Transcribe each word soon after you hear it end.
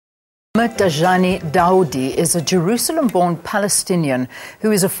Mohammed Dajani Daoudi is a Jerusalem-born Palestinian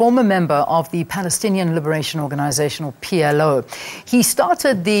who is a former member of the Palestinian Liberation Organisation, or PLO. He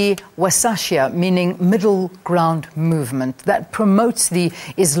started the Wasatia, meaning middle ground movement, that promotes the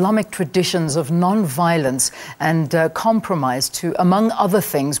Islamic traditions of non-violence and compromise to, among other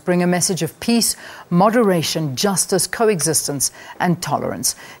things, bring a message of peace, moderation, justice, coexistence and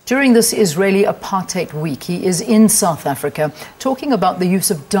tolerance. During this Israeli Apartheid week, he is in South Africa talking about the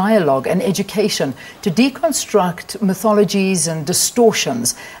use of dialogue and education to deconstruct mythologies and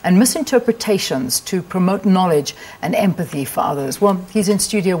distortions and misinterpretations to promote knowledge and empathy for others. Well, he's in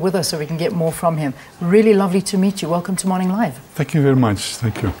studio with us so we can get more from him. Really lovely to meet you. Welcome to Morning Live. Thank you very much.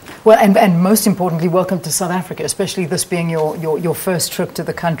 Thank you. Well, and most importantly, welcome to South Africa, especially this being your first trip to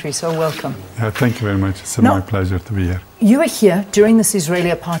the country. So welcome. Thank you very much. It's my pleasure to be here. You were here during this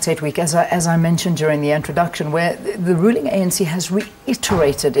Israeli Apartheid week, as I mentioned during the introduction, where the ruling ANC has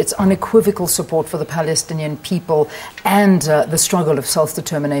reiterated its unequivocal support for the Palestinian people and the struggle of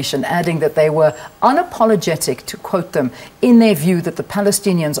self-determination, adding that they were unapologetic, to quote them, in their view that the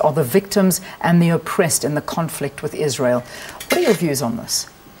Palestinians are the victims and the oppressed in the conflict with Israel. What are your views on this?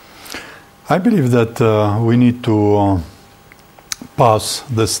 I believe that we need to pass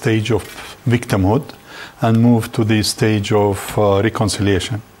the stage of victimhood and move to the stage of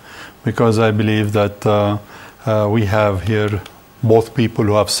reconciliation, because I believe that we have here both people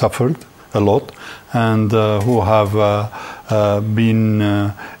who have suffered a lot and who have been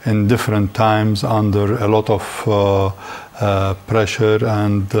in different times under a lot of pressure,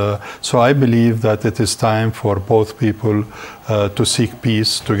 and so I believe that it is time for both people to seek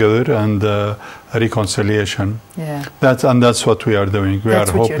peace together and reconciliation. Yeah. That's what we are doing. We are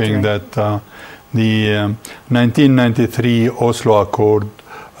hoping that the 1993 Oslo Accord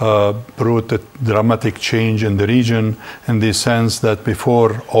brought a dramatic change in the region, in the sense that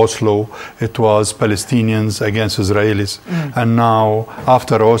before Oslo it was Palestinians against Israelis, and now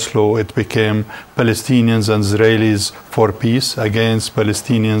after Oslo it became Palestinians and Israelis for peace against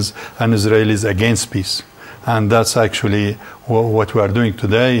Palestinians and Israelis against peace. And that's actually what we are doing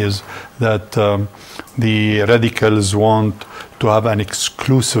today, is that the radicals want to have an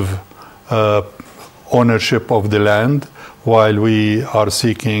exclusive ownership of the land, while we are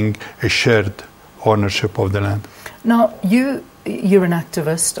seeking a shared ownership of the land. Now, you're an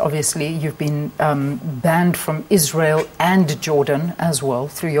activist, obviously. You've been banned from Israel and Jordan as well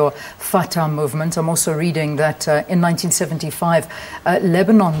through your Fatah movement. I'm also reading that in 1975,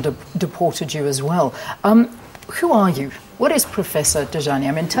 Lebanon deported you as well. Who are you? What is Professor Dajani?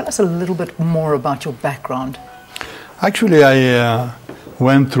 I mean, tell us a little bit more about your background. Actually, I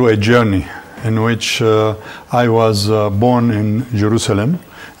went through a journey in which I was born in Jerusalem,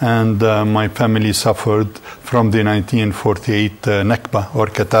 and my family suffered from the 1948 Nakba, or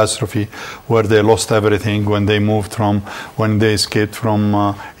catastrophe, where they lost everything when they escaped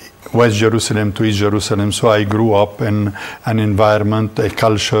from West Jerusalem to East Jerusalem. So I grew up in an environment, a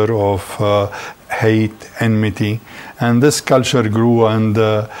culture of hate, enmity, and this culture grew and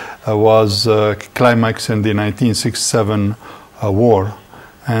was climaxed in the 1967 war.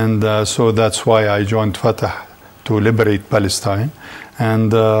 And so that's why I joined Fatah, to liberate Palestine. And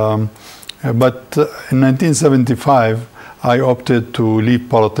but in 1975, I opted to leave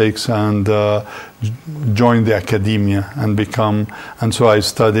politics and join the academia and so I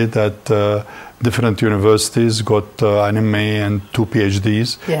studied at different universities, got an MA and 2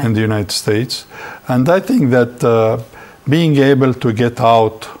 PhDs in the United States. And I think that being able to get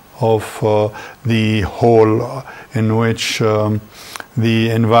out of the hole in which the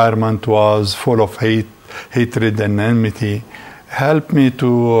environment was full of hatred and enmity helped me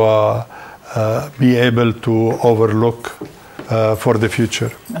to be able to overlook for the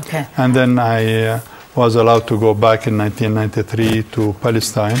future. Okay. And then I was allowed to go back in 1993 to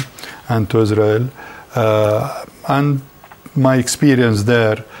Palestine and to Israel. And my experience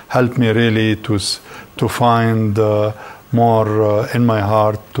there helped me really to find more in my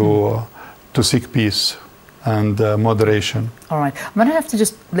heart to seek peace and moderation. All right. I'm going to have to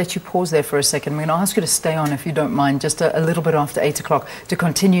just let you pause there for a second. I'm going to ask you to stay on, if you don't mind, just a little bit after 8 o'clock to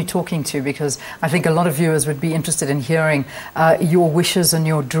continue talking to, because I think a lot of viewers would be interested in hearing your wishes and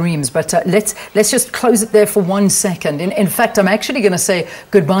your dreams. But let's just close it there for 1 second. In fact, I'm actually going to say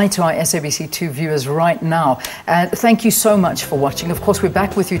goodbye to our SABC2 viewers right now. Thank you so much for watching. Of course, we're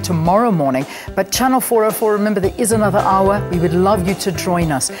back with you tomorrow morning. But Channel 404, remember, there is another hour. We would love you to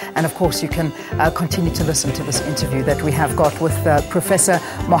join us. And of course, you can continue to listen to this interview that we have got with Professor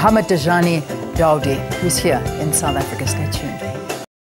Mohammed Dajani Daoudi, who's here in South Africa. Stay tuned.